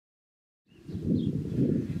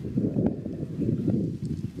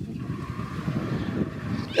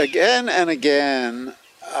again and again,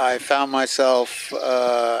 I found myself,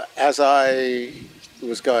 as I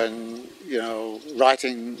was going,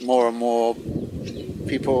 writing more and more,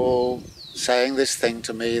 people saying this thing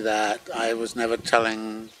to me that I was never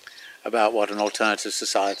telling about what an alternative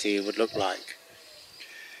society would look like.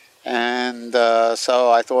 And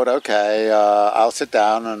so I thought, okay, I'll sit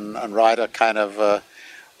down and write a kind of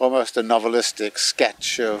almost a novelistic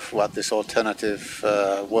sketch of what this alternative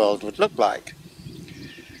world would look like.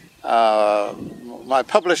 My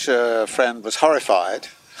publisher friend was horrified.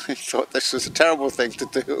 He thought this was a terrible thing to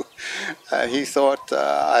do. He thought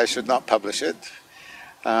I should not publish it.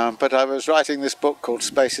 But I was writing this book called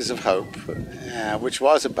Spaces of Hope, which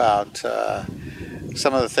was about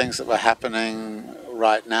some of the things that were happening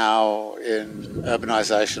right now in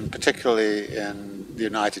urbanization, particularly in the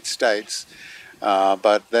United States,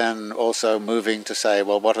 but then also moving to say,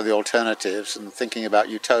 well, what are the alternatives, and thinking about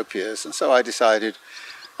utopias. And so I decided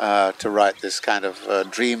to write this kind of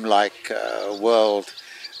dreamlike world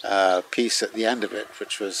piece at the end of it,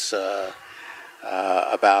 which was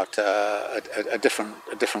about a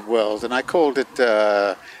different world, and I called it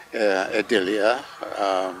Idylia.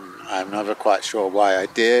 I'm never quite sure why I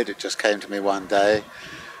did. It just came to me one day.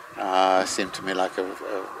 Seemed to me like a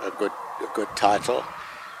good title,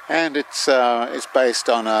 and it's based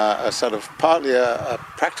on a sort of partly a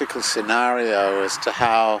practical scenario as to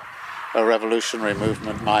how a revolutionary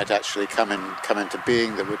movement might actually come into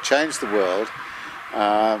being that would change the world.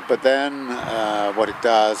 But then what it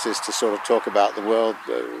does is to sort of talk about the world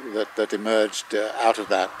that emerged out of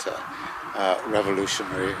that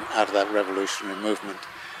revolutionary movement.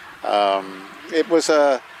 It was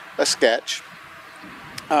a sketch,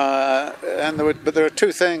 but there are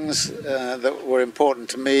two things that were important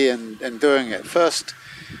to me in doing it. First,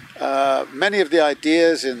 many of the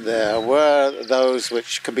ideas in there were those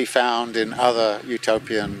which can be found in other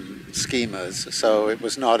utopian schemas, so it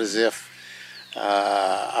was not as if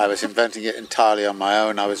I was inventing it entirely on my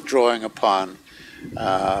own. I was drawing upon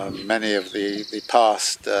many of the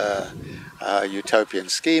past utopian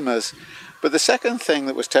schemas. But the second thing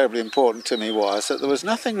that was terribly important to me was that there was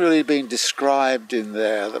nothing really being described in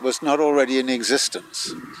there that was not already in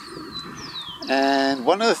existence. And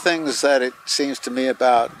one of the things that it seems to me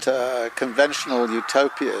about conventional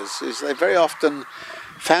utopias is they very often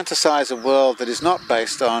fantasize a world that is not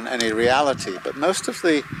based on any reality, but most of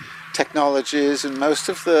the technologies and most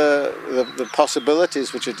of the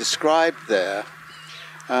possibilities which are described there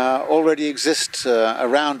already exist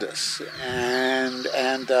around us, and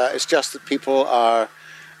it's just that people are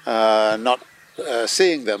not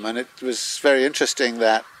seeing them. And it was very interesting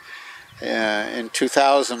that in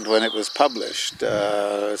 2000, when it was published,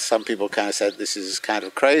 some people kind of said this is kind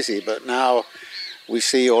of crazy, but now we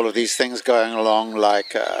see all of these things going along,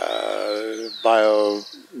 like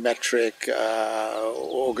biometric,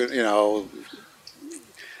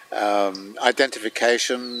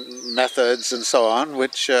 identification methods and so on,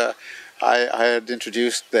 which I had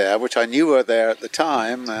introduced there, which I knew were there at the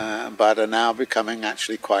time, but are now becoming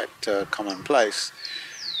actually quite commonplace.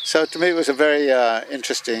 So to me it was a very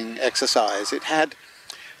interesting exercise. It had,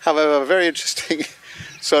 however, a very interesting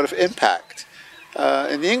sort of impact.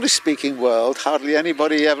 In the English-speaking world, hardly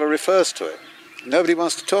anybody ever refers to it. Nobody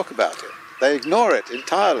wants to talk about it. They ignore it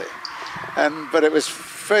entirely. But it was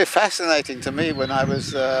very fascinating to me when I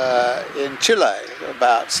was in Chile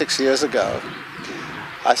about 6 years ago.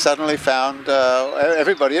 I suddenly found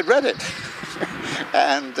everybody had read it.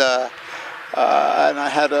 And I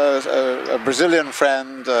had a Brazilian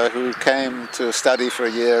friend who came to study for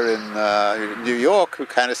a year in New York, who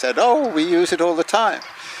kind of said, oh, we use it all the time.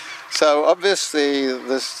 So obviously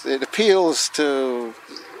it appeals to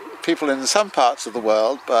people in some parts of the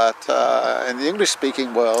world, but in the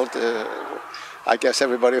English-speaking world, I guess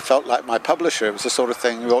everybody felt like my publisher. It was the sort of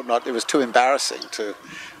thing it was too embarrassing to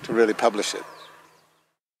really publish it.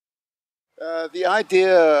 The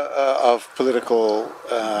idea of political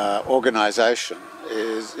organization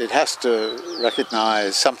is it has to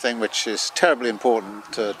recognize something which is terribly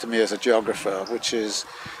important to me as a geographer, which is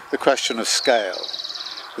the question of scale.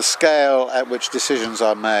 The scale at which decisions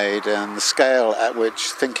are made and the scale at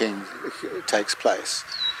which thinking takes place.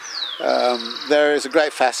 There is a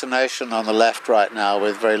great fascination on the left right now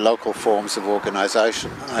with very local forms of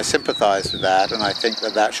organization. I sympathize with that, and I think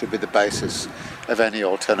that that should be the basis of any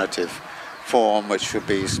alternative form, which should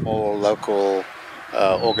be small local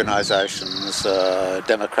organizations,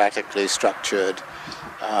 democratically structured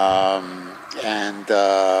and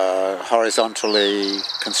horizontally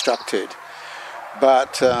constructed.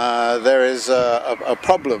 But there is a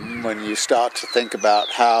problem when you start to think about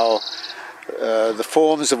how the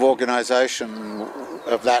forms of organization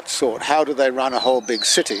of that sort, how do they run a whole big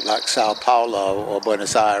city like Sao Paulo or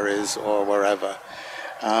Buenos Aires or wherever?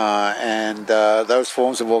 Those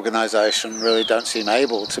forms of organization really don't seem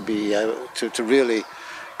able to be to really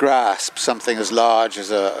grasp something as large as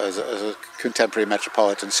a contemporary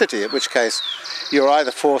metropolitan city, in which case you're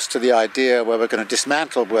either forced to the idea where we're going to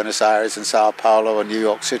dismantle Buenos Aires and Sao Paulo and New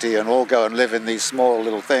York City and all go and live in these small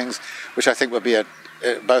little things, which I think would be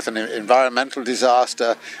both an environmental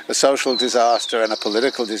disaster, a social disaster, and a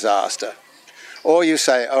political disaster. Or you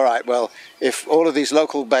say, all right, well, if all of these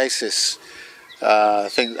local bases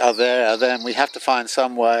things are there, then we have to find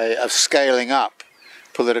some way of scaling up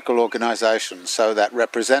political organizations so that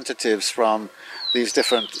representatives from these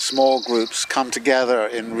different small groups come together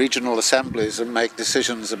in regional assemblies and make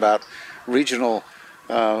decisions about regional,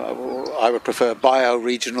 I would prefer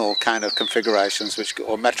bio-regional kind of configurations,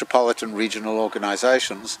 or metropolitan regional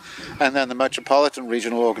organizations. And then the metropolitan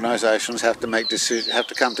regional organizations have to make decisions, have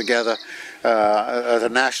to come together at a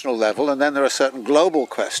national level. And then there are certain global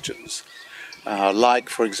questions. Like,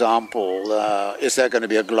 for example, is there going to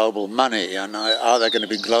be a global money, and are there going to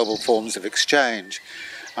be global forms of exchange?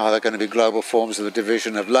 Are there going to be global forms of the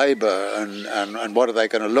division of labor, and what are they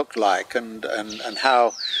going to look like, and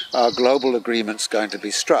how are global agreements going to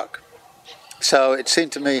be struck? So it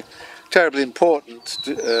seemed to me terribly important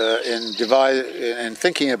in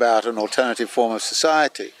thinking about an alternative form of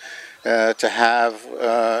society to have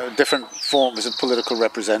different forms of political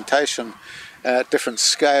representation at different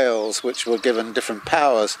scales, which were given different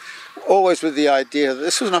powers, always with the idea that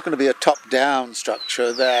this was not going to be a top-down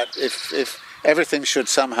structure, that if everything should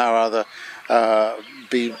somehow or other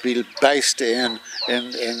be based in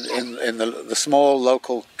the small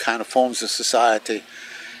local kind of forms of society.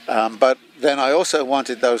 But then I also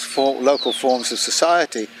wanted those local forms of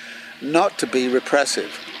society not to be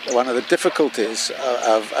repressive. One of the difficulties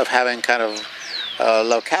of having kind of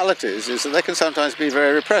localities is that they can sometimes be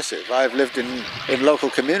very repressive. I've lived in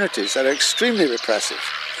local communities that are extremely repressive.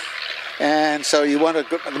 And so you want to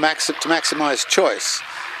maximize choice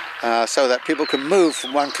so that people can move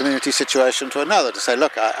from one community situation to another, to say,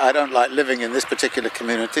 look, I don't like living in this particular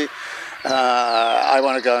community. I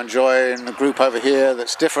want to go and join a group over here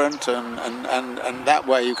that's different, and that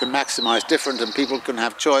way you can maximize different and people can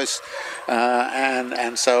have choice.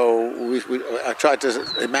 And so I tried to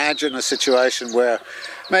imagine a situation where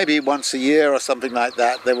maybe once a year or something like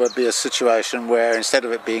that, there would be a situation where instead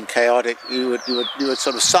of it being chaotic, you would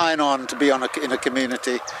sort of sign on to be in a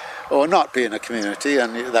community or not be in a community,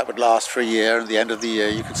 and that would last for a year, and at the end of the year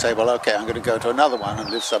you could say, well, okay, I'm going to go to another one and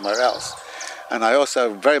live somewhere else. And I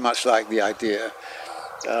also very much like the idea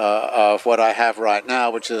of what I have right now,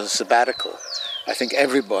 which is a sabbatical. I think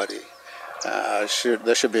everybody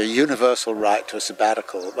there should be a universal right to a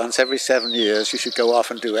sabbatical. Once every 7 years, you should go off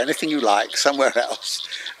and do anything you like somewhere else,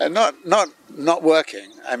 and not working.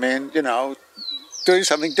 I mean, you know, doing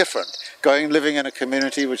something different, living in a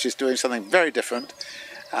community which is doing something very different.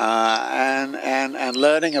 And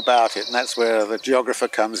learning about it, and that's where the geographer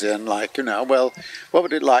comes in. Like, you know, well, what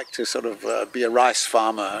would it like to sort of be a rice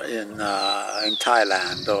farmer in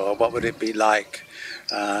Thailand, or what would it be like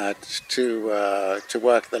to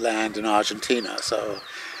work the land in Argentina? So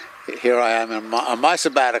here I am on my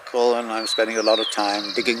sabbatical, and I'm spending a lot of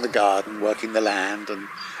time digging the garden, working the land, and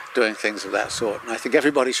doing things of that sort. And I think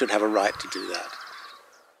everybody should have a right to do that.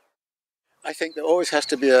 I think there always has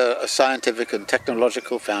to be a scientific and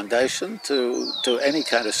technological foundation to any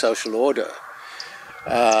kind of social order.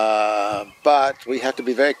 But we have to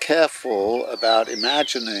be very careful about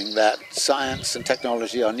imagining that science and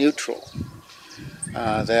technology are neutral.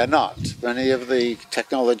 They are not. Many of the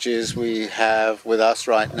technologies we have with us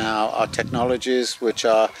right now are technologies which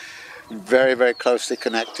are very, very closely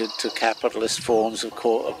connected to capitalist forms of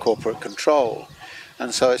corporate control.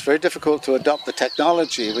 And so it's very difficult to adopt the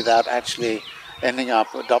technology without actually ending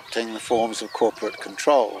up adopting the forms of corporate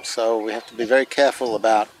control. So we have to be very careful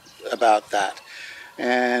about that.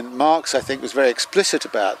 And Marx, I think, was very explicit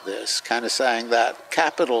about this, kind of saying that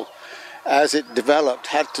capital, as it developed,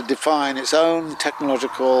 had to define its own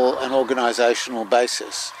technological and organizational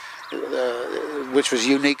basis, which was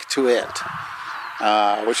unique to it.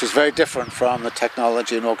 Which is very different from the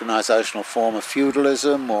technology and organizational form of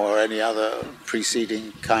feudalism or any other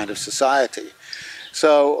preceding kind of society.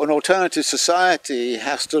 So an alternative society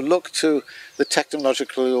has to look to the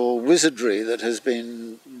technological wizardry that has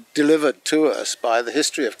been delivered to us by the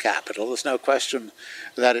history of capital. There's no question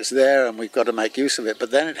that it's there and we've got to make use of it.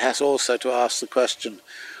 But then it has also to ask the question,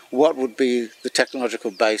 what would be the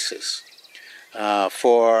technological basis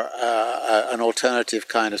for an alternative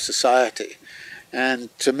kind of society? And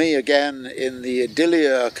to me, again, in the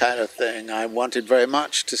idyllia kind of thing, I wanted very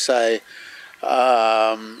much to say,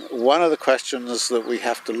 one of the questions that we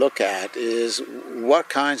have to look at is what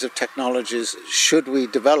kinds of technologies should we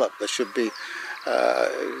develop? There should be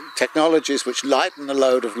technologies which lighten the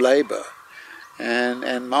load of labor.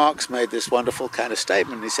 And Marx made this wonderful kind of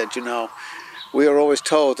statement. He said, you know, we are always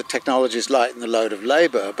told that technologies lighten the load of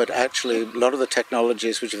labor, but actually a lot of the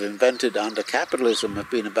technologies which have invented under capitalism have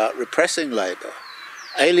been about repressing labor,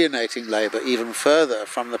 alienating labor even further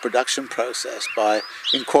from the production process by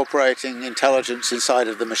incorporating intelligence inside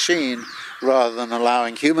of the machine rather than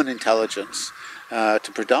allowing human intelligence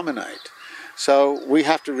to predominate. So we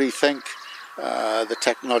have to rethink the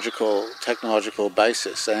technological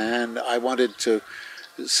basis, and I wanted to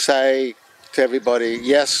say to everybody,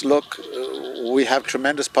 yes, look, we have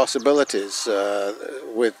tremendous possibilities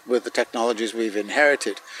with the technologies we've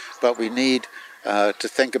inherited, but we need to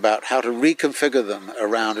think about how to reconfigure them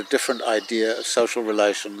around a different idea of social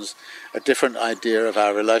relations, a different idea of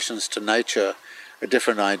our relations to nature, a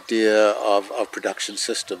different idea of production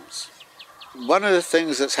systems. One of the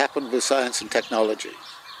things that's happened with science and technology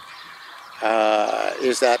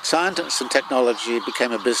is that science and technology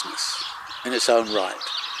became a business in its own right.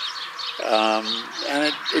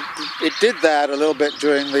 And it did that a little bit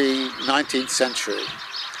during the 19th century.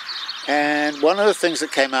 And one of the things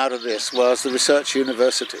that came out of this was the research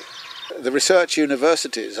university. The research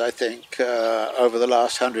universities, I think, over the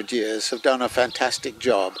last 100 years have done a fantastic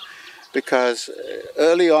job, because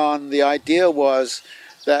early on the idea was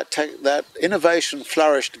that innovation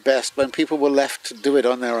flourished best when people were left to do it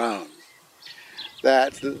on their own.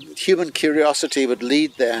 That human curiosity would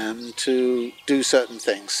lead them to do certain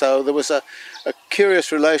things. So there was a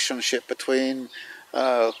curious relationship between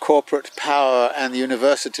corporate power and the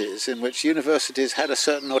universities, in which universities had a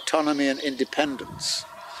certain autonomy and independence.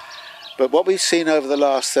 But what we've seen over the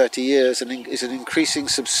last 30 years is an increasing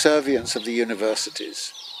subservience of the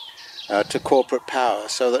universities to corporate power,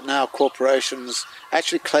 so that now corporations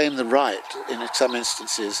actually claim the right, in some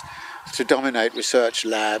instances, to dominate research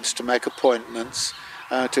labs, to make appointments,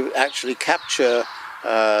 to actually capture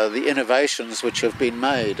the innovations which have been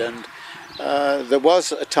made. And there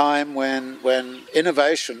was a time when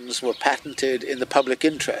innovations were patented in the public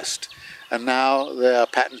interest, and now they are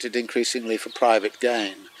patented increasingly for private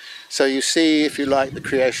gain. So you see, if you like, the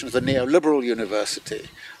creation of the neoliberal university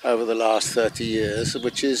over the last 30 years,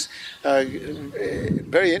 which is,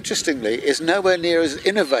 very interestingly, is nowhere near as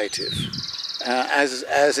innovative as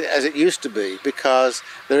it used to be, because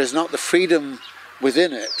there is not the freedom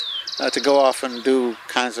within it to go off and do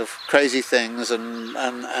kinds of crazy things and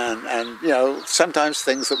you know, sometimes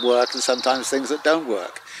things that work and sometimes things that don't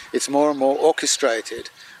work. It's more and more orchestrated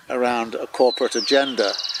around a corporate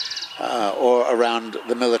agenda or around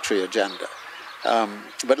the military agenda.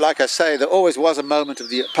 But like I say, there always was a moment of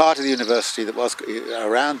the part of the university that was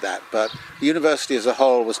around that, but the university as a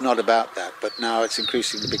whole was not about that. But now it's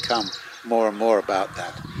increasingly become more and more about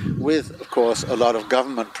that, with, of course, a lot of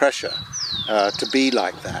government pressure to be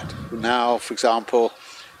like that. Now, for example,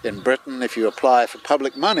 in Britain, if you apply for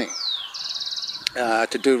public money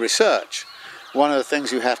to do research, one of the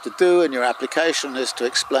things you have to do in your application is to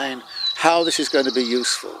explain how this is going to be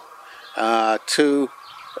useful to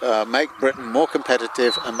make Britain more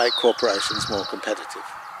competitive and make corporations more competitive.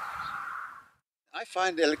 I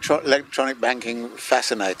find electronic banking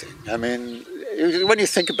fascinating. I mean, when you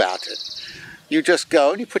think about it, you just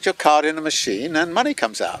go and you put your card in a machine and money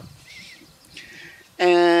comes out.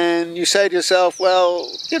 And you say to yourself,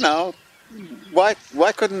 well, you know, why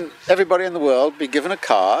couldn't everybody in the world be given a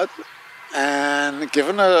card and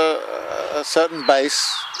given a certain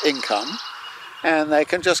base income, and they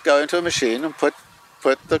can just go into a machine and put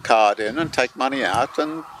the card in and take money out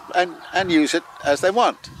and use it as they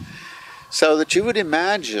want. So that you would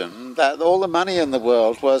imagine that all the money in the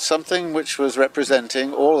world was something which was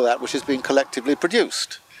representing all of that which is being collectively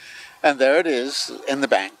produced. And there it is in the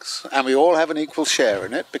banks, and we all have an equal share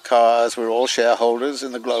in it because we're all shareholders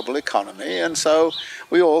in the global economy, and so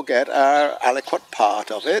we all get our aliquot part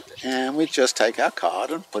of it, and we just take our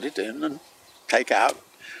card and put it in and take out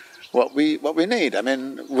what we need. I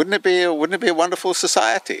mean, wouldn't it be a wonderful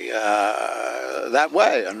society that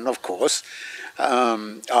way? And of course,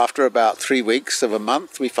 after about 3 weeks of a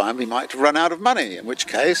month, we find we might run out of money, in which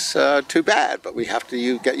case, too bad. But we have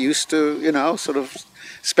to get used to, you know, sort of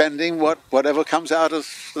spending whatever comes out of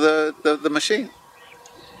the machine.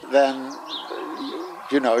 Then,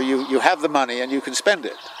 you know, you have the money and you can spend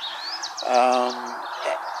it.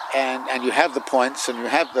 And you have the points and you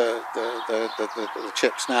have the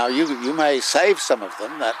chips. Now, you may save some of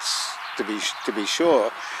them. That's to be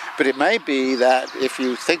sure. But it may be that if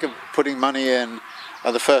you think of putting money in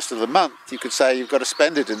on the first of the month, you could say you've got to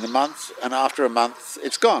spend it in the month, and after a month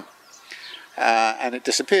it's gone. And it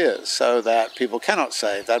disappears, so that people cannot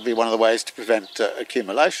save. That'd be one of the ways to prevent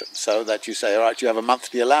accumulation, so that you say, all right, you have a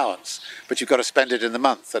monthly allowance, but you've got to spend it in the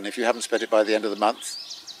month, and if you haven't spent it by the end of the month,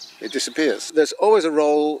 it disappears. There's always a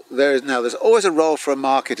role, there's always a role for a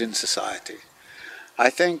market in society. I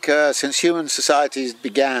think since human societies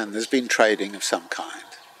began, there's been trading of some kind.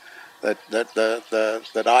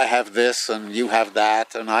 That I have this and you have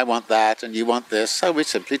that, and I want that and you want this, so we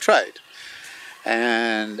simply trade.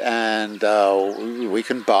 And we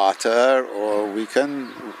can barter, or we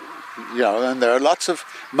can, and there are lots of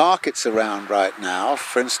markets around right now.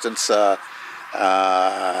 For instance, I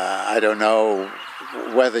don't know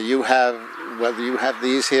whether you have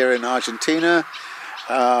these here in Argentina,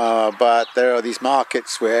 but there are these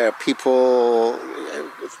markets where people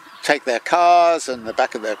take their cars, and in the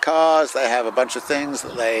back of their cars they have a bunch of things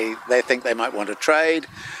that they think they might want to trade.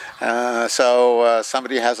 So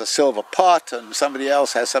somebody has a silver pot and somebody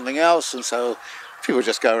else has something else, and so people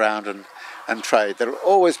just go around and trade. There will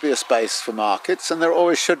always be a space for markets, and there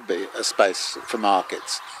always should be a space for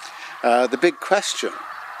markets. The big question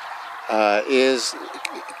is,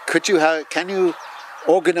 can you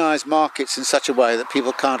organize markets in such a way that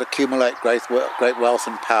people can't accumulate great wealth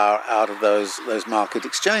and power out of those market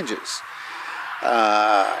exchanges?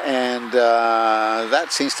 That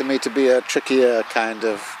seems to me to be a trickier kind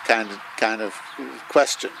of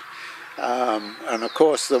question. And of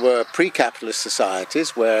course, there were pre-capitalist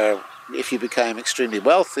societies where, if you became extremely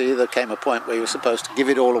wealthy, there came a point where you were supposed to give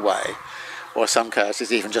it all away, or some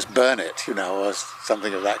cases even just burn it, or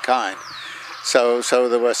something of that kind. So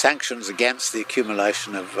there were sanctions against the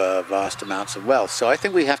accumulation of vast amounts of wealth. So I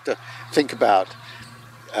think we have to think about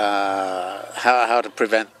how to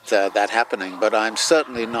prevent that happening. But I'm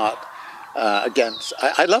certainly not against.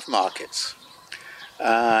 I love markets,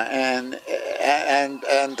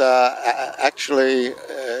 actually,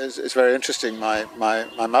 it's very interesting. My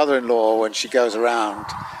mother-in-law, when she goes around,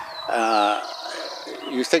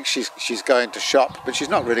 you think she's going to shop, but she's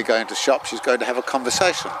not really going to shop. She's going to have a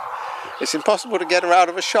conversation. It's impossible to get her out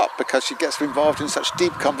of a shop because she gets involved in such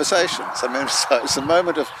deep conversations. I mean, so it's a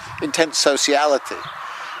moment of intense sociality.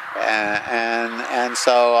 And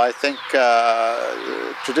so I think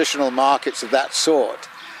traditional markets of that sort,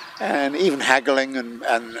 and even haggling and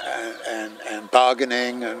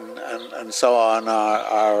bargaining and so on,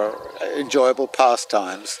 are enjoyable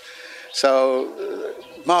pastimes. So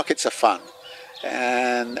markets are fun.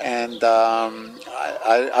 And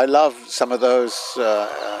I love some of those.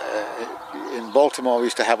 In Baltimore, we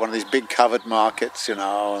used to have one of these big covered markets, and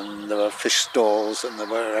there were fish stalls and there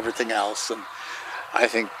were everything else. And I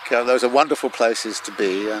think those are wonderful places to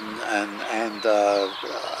be, and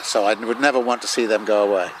so I would never want to see them go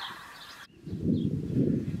away.